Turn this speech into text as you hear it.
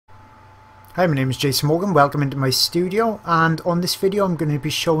Hi, my name is Jason Morgan. Welcome into my studio, and on this video I'm going to be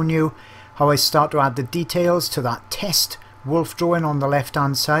showing you how I start to add the details to that test wolf drawing on the left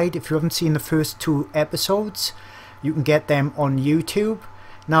hand side. If you haven't seen the first two episodes, you can get them on YouTube.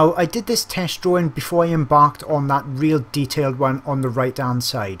 Now, I did this test drawing before I embarked on that real detailed one on the right hand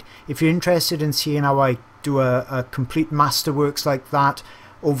side. If you're interested in seeing how I do a complete masterworks like that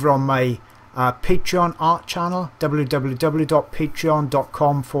over on my Patreon art channel,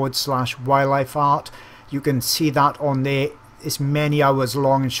 www.patreon.com/wildlifeart. You can see that on there. It's many hours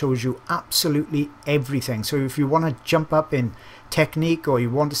long and shows you absolutely everything. So if you want to jump up in technique or you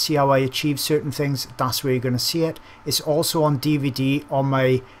want to see how I achieve certain things, that's where you're going to see it. It's also on DVD on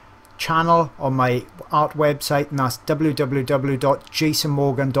my channel, on my art website, and that's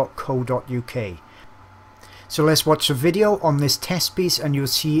www.jasonmorgan.co.uk. So let's watch the video on this test piece and you'll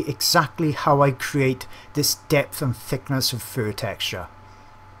see exactly how I create this depth and thickness of fur texture.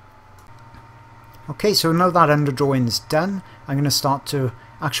 Okay, so now that underdrawing is done, I'm going to start to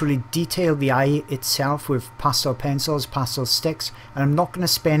actually detail the eye itself with pastel pencils, pastel sticks, and I'm not going to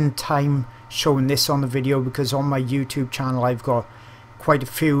spend time showing this on the video because on my YouTube channel I've got quite a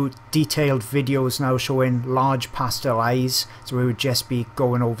few detailed videos now showing large pastel eyes, so we would just be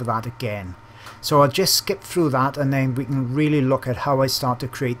going over that again. So I'll just skip through that and then we can really look at how I start to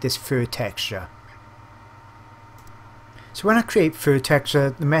create this fur texture. So when I create fur texture,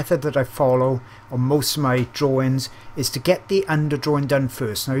 the method that I follow on most of my drawings is to get the underdrawing done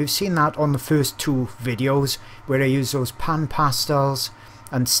first. Now you've seen that on the first two videos where I use those pan pastels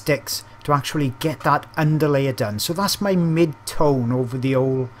and sticks to actually get that underlayer done. So that's my mid-tone over the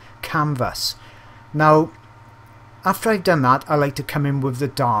old canvas. Now after I've done that, I like to come in with the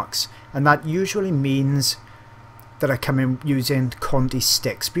darks, and that usually means that I come in using Conti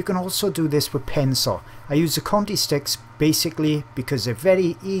sticks, but you can also do this with pencil. I use the Conti sticks basically because they're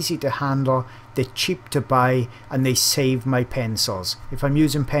very easy to handle, they're cheap to buy, and they save my pencils. If I'm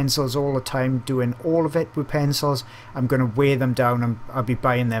using pencils all the time, doing all of it with pencils, I'm going to wear them down and I'll be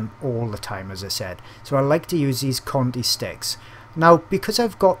buying them all the time, as I said. So I like to use these Conti sticks. Now, because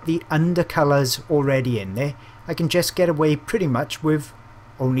I've got the undercolors already in there, I can just get away pretty much with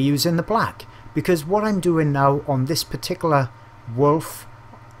only using the black, because what I'm doing now on this particular wolf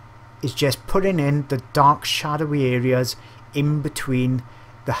is just putting in the dark shadowy areas in between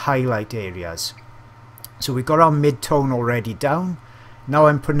the highlight areas. So we've got our mid-tone already down. Now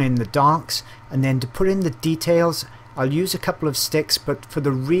I'm putting in the darks, and then to put in the details I'll use a couple of sticks, but for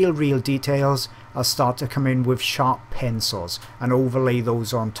the real details I'll start to come in with sharp pencils and overlay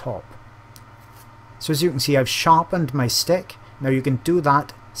those on top. So as you can see, I've sharpened my stick. Now you can do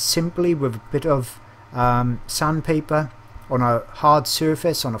that simply with a bit of sandpaper on a hard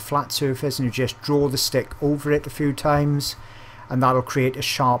surface, on a flat surface, and you just draw the stick over it a few times and that'll create a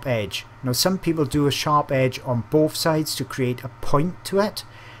sharp edge. Now some people do a sharp edge on both sides to create a point to it.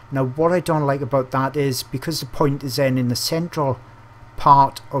 Now what I don't like about that is because the point is then in the central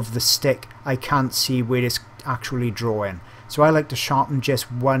part of the stick, I can't see where it's actually drawing. So I like to sharpen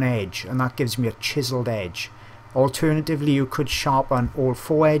just one edge, and that gives me a chiseled edge. Alternatively, you could sharpen all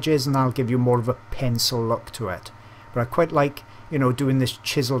four edges and that'll give you more of a pencil look to it. But I quite like, you know, doing this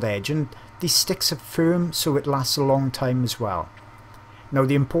chiseled edge, and these sticks are firm so it lasts a long time as well. Now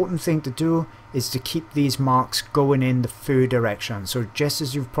the important thing to do is to keep these marks going in the fur direction. So just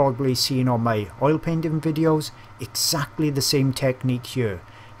as you've probably seen on my oil painting videos, exactly the same technique here.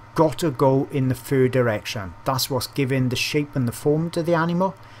 Got to go in the fur direction. That's what's giving the shape and the form to the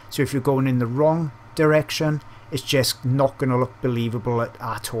animal. So if you're going in the wrong direction, it's just not going to look believable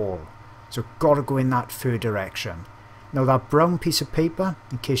at all. So got to go in that fur direction. Now that brown piece of paper,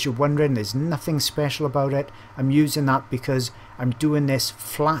 in case you're wondering, there's nothing special about it. I'm using that because I'm doing this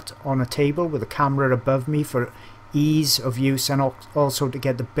flat on a table with a camera above me for ease of use and also to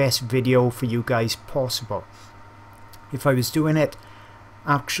get the best video for you guys possible. If I was doing it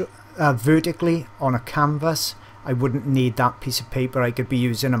vertically on a canvas, I wouldn't need that piece of paper. I could be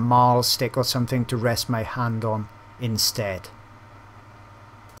using a marl stick or something to rest my hand on instead.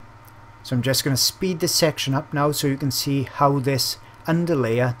 So I'm just going to speed this section up now so you can see how this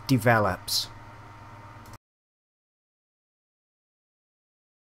underlayer develops.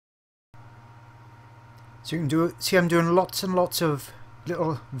 So you can see I'm doing lots and lots of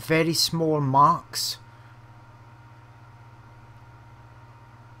little very small marks.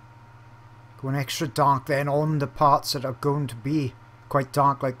 Going extra dark then on the parts that are going to be quite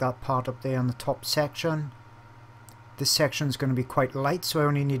dark, like that part up there on the top section. This section is going to be quite light, so I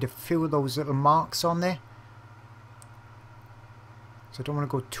only need a few of those little marks on there. So I don't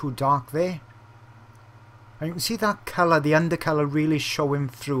want to go too dark there. And you can see that colour, the undercolour, really showing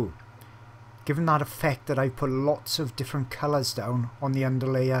through. giving that effect that I put lots of different colours down on the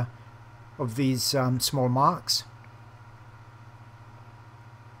underlayer of these small marks.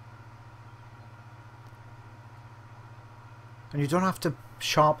 And you don't have to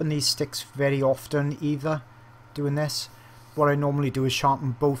sharpen these sticks very often either doing this. What I normally do is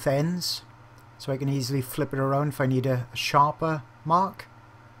sharpen both ends, so I can easily flip it around if I need a sharper mark.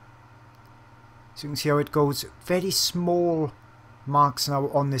 So you can see how it goes. Very small marks now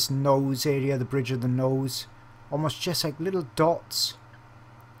on this nose area, the bridge of the nose. Almost just like little dots.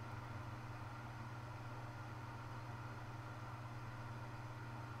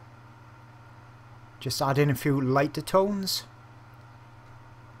 Just add in a few lighter tones.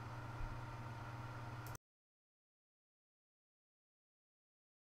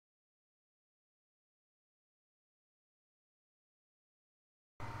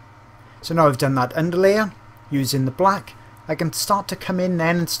 So now I've done that underlayer using the black, I can start to come in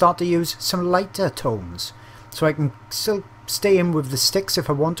then and start to use some lighter tones. So I can still stay in with the sticks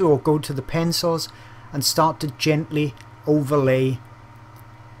if I want to, or go to the pencils and start to gently overlay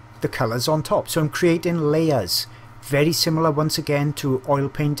the colours on top. So I'm creating layers. Very similar once again to oil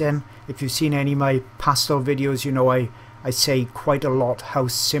painting. If you've seen any of my pastel videos, you know I say quite a lot how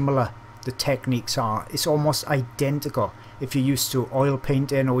similar the techniques are. It's almost identical. If you're used to oil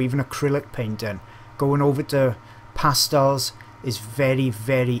painting or even acrylic painting, going over to pastels is very,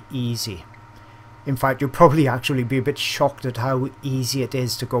 very easy. In fact, you'll probably actually be a bit shocked at how easy it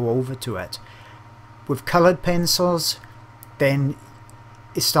is to go over to it. With coloured pencils, then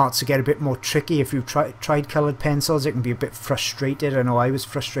it starts to get a bit more tricky. If you've tried coloured pencils, it can be a bit frustrated. I know I was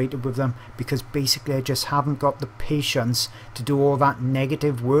frustrated with them because basically I just haven't got the patience to do all that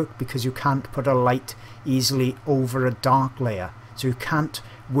negative work, because you can't put a light easily over a dark layer. So you can't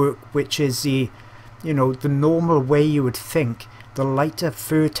work, which is the, you know, the normal way you would think the lighter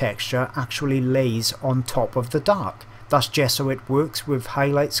fur texture actually lays on top of the dark. That's just how it works with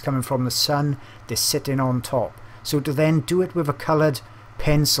highlights coming from the sun. They're sitting on top. So to then do it with a coloured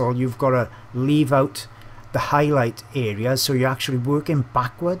pencil, you've got to leave out the highlight area, so you're actually working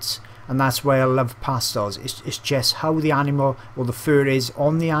backwards. And that's why I love pastels. It's just how the animal or the fur is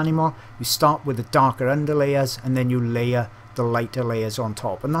on the animal. You start with the darker underlayers and then you layer the lighter layers on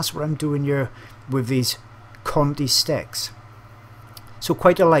top, and that's what I'm doing here with these Conti sticks. So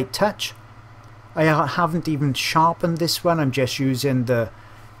quite a light touch. I haven't even sharpened this one. I'm just using the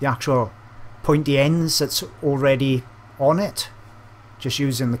actual pointy ends that's already on it. Just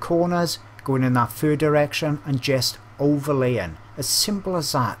using the corners, going in that fur direction and just overlaying. As simple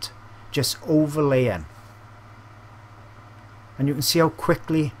as that. Just overlaying. And you can see how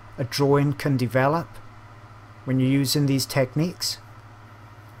quickly a drawing can develop when you're using these techniques.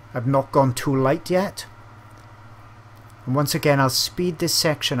 I've not gone too light yet. And once again, I'll speed this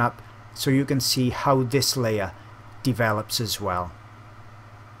section up so you can see how this layer develops as well.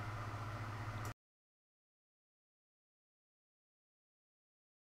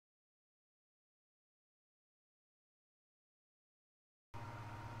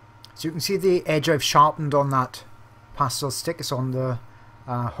 So you can see the edge I've sharpened on that pastel stick. It's on the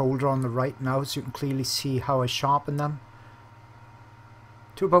holder on the right now, so you can clearly see how I sharpen them.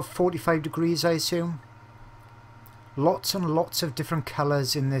 To about 45 degrees, I assume. Lots and lots of different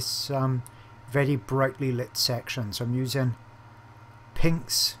colours in this very brightly lit section. So I'm using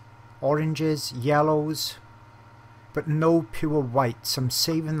pinks, oranges, yellows, but no pure whites. I'm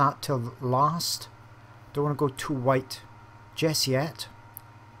saving that till last. Don't want to go too white just yet.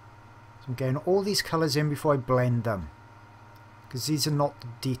 So I'm getting all these colours in before I blend them, because these are not the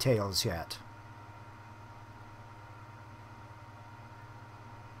details yet.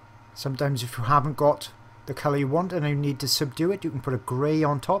 Sometimes if you haven't got the colour you want and you need to subdue it, you can put a grey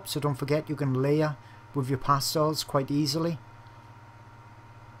on top. So don't forget, you can layer with your pastels quite easily.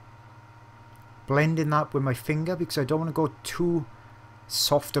 Blending that with my finger because I don't want to go too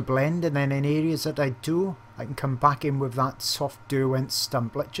soft a blend, and then in areas that I do, I can come back in with that soft Derwent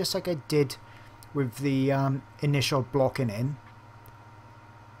stump, just like I did with the initial blocking in.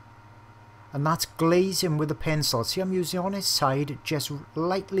 And that's glazing with a pencil. See, I'm using on its side, just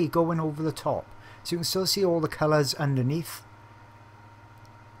lightly going over the top. So you can still see all the colours underneath.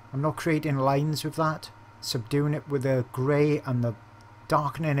 I'm not creating lines with that. Subduing it with the grey and the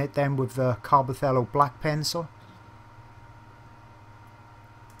darkening it then with the Carbothello black pencil.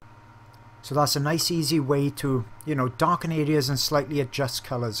 So that's a nice easy way to, you know, darken areas and slightly adjust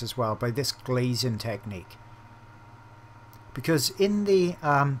colours as well by this glazing technique. Because in the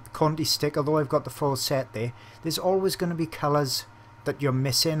Conti stick, although I've got the full set there, there's always going to be colours that you're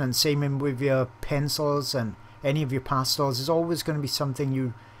missing, and same in with your pencils and any of your pastels. There's always going to be something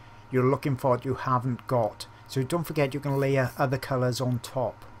you you're looking for that you haven't got. So don't forget you can layer other colours on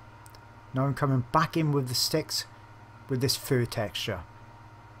top. Now I'm coming back in with the sticks with this fur texture.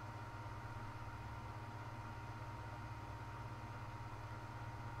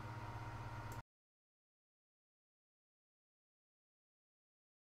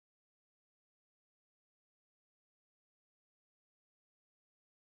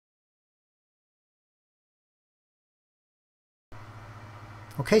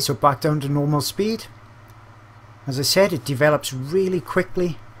 Okay, so back down to normal speed. As I said, it develops really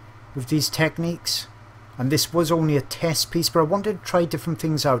quickly with these techniques, and this was only a test piece, but I wanted to try different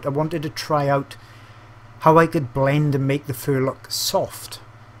things out. I wanted to try out how I could blend and make the fur look soft,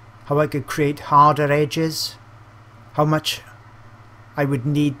 how I could create harder edges, how much I would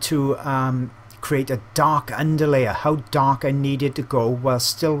need to create a dark underlayer, how dark I needed to go while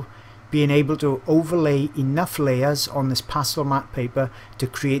still being able to overlay enough layers on this pastel matte paper to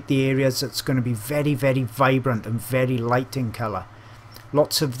create the areas that's going to be very, very vibrant and very light in colour.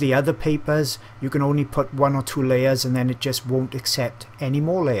 Lots of the other papers you can only put 1 or 2 layers and then it just won't accept any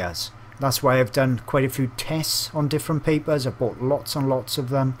more layers. That's why I've done quite a few tests on different papers. I've bought lots and lots of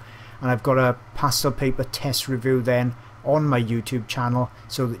them, and I've got a pastel paper test review then on my YouTube channel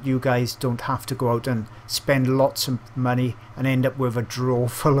so that you guys don't have to go out and spend lots of money and end up with a drawer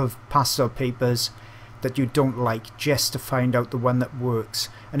full of pastel papers that you don't like just to find out the one that works.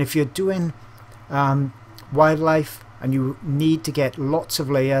 And if you're doing wildlife and you need to get lots of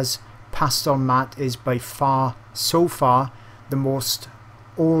layers, pastel matte is by far, so far, the most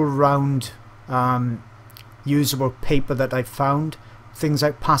all-round usable paper that I've found. Things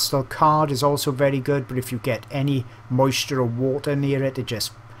like pastel card is also very good, but if you get any moisture or water near it, it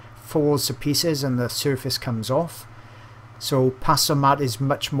just falls to pieces and the surface comes off. So pastel matte is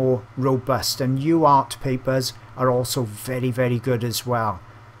much more robust, and UArt papers are also very, very good as well.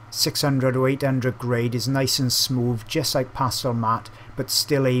 600 or 800 grade is nice and smooth, just like pastel matte, but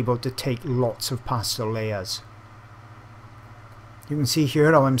still able to take lots of pastel layers. You can see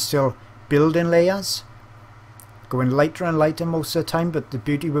here how I'm still building layers, going lighter and lighter most of the time, but the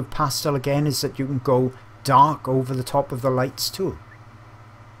beauty with pastel again is that you can go dark over the top of the lights too.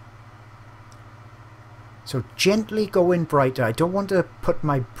 So gently go in brighter. I don't want to put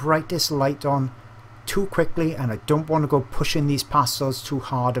my brightest light on too quickly, and I don't want to go pushing these pastels too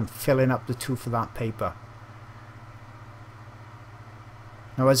hard and filling up the tooth of that paper.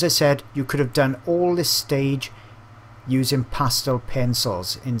 Now, as I said, you could have done all this stage using pastel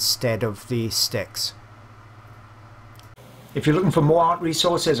pencils instead of the sticks. If you're looking for more art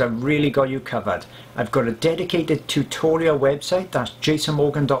resources, I've really got you covered. I've got a dedicated tutorial website, that's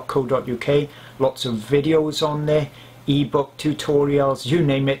jasonmorgan.co.uk. Lots of videos on there, ebook tutorials, you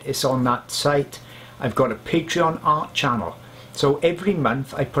name it, it's on that site. I've got a Patreon art channel. So every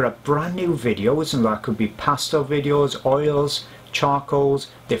month I put up brand new videos, and that could be pastel videos, oils, charcoals,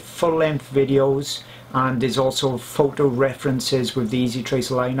 they're full-length videos, and there's also photo references with the Easy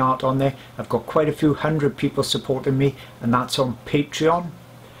Trace line art on there. I've got quite a few hundred people supporting me, and that's on Patreon.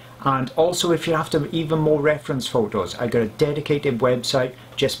 And also, if you're after even more reference photos, I got a dedicated website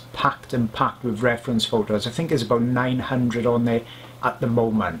just packed with reference photos. I think there's about 900 on there at the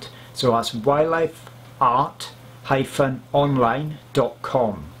moment. So that's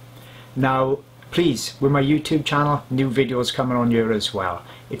wildlifeart-online.com. Now, please, with my YouTube channel, new videos coming on here as well.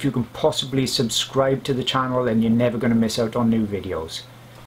 If you can possibly subscribe to the channel, then you're never going to miss out on new videos.